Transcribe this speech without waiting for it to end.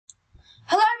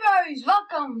guys,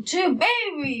 welcome to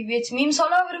Beary with memes all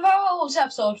over the world,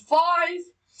 episode 5.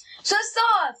 So let's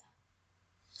start.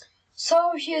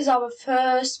 So here's our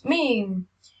first meme.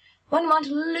 When you want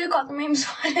to look at the memes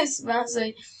for this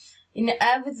message, in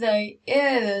every day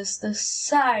it is the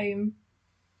same.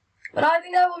 But I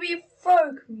think that will be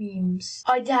folk memes.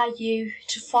 I dare you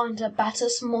to find a better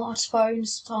smartphone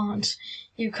stand.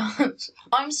 You can't.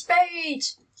 I'm Spade.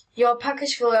 Your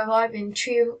package will arrive in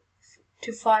 2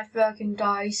 to 5 working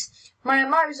days. My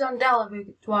Amazon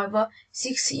delivery driver,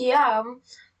 6 AM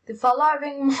the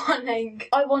following morning.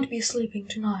 I won't be sleeping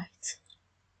tonight.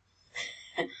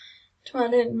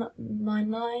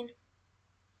 29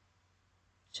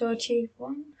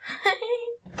 31.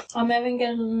 I'm having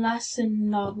a lesson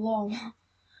now long.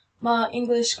 My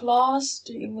English class,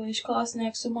 the English class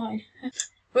next to mine.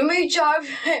 Remote job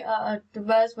the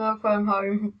best work from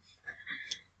home.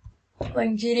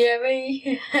 Playing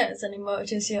GTA as an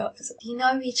emergency officer. Do you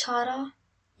know each other?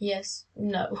 Yes.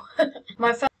 No.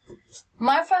 My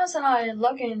friends and I are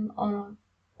logging on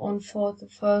for the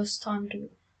first time to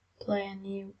play a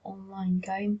new online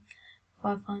game.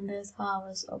 500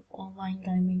 hours of online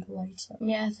gaming later.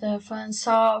 Yeah, the friend's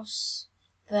house.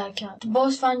 The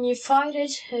boss when you fight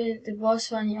it, the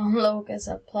boss when you unlock as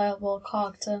a playable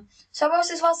character. So boss,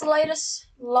 this was the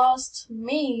last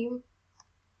meme.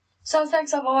 So thanks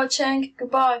for watching.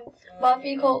 Goodbye. But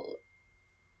we called.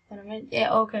 Wait a minute.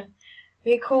 Yeah, okay.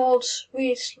 We called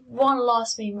with one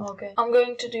last meme. Okay. I'm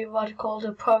going to do what I call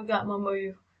the programmer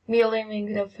move. Me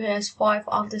leaving the PS5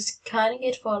 after scanning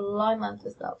it for alignment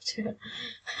and stuff too.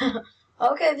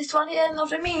 Okay, this one here, end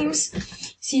of the memes.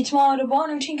 See you tomorrow, the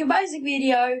Born and Tinker Basic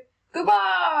video.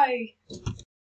 Goodbye!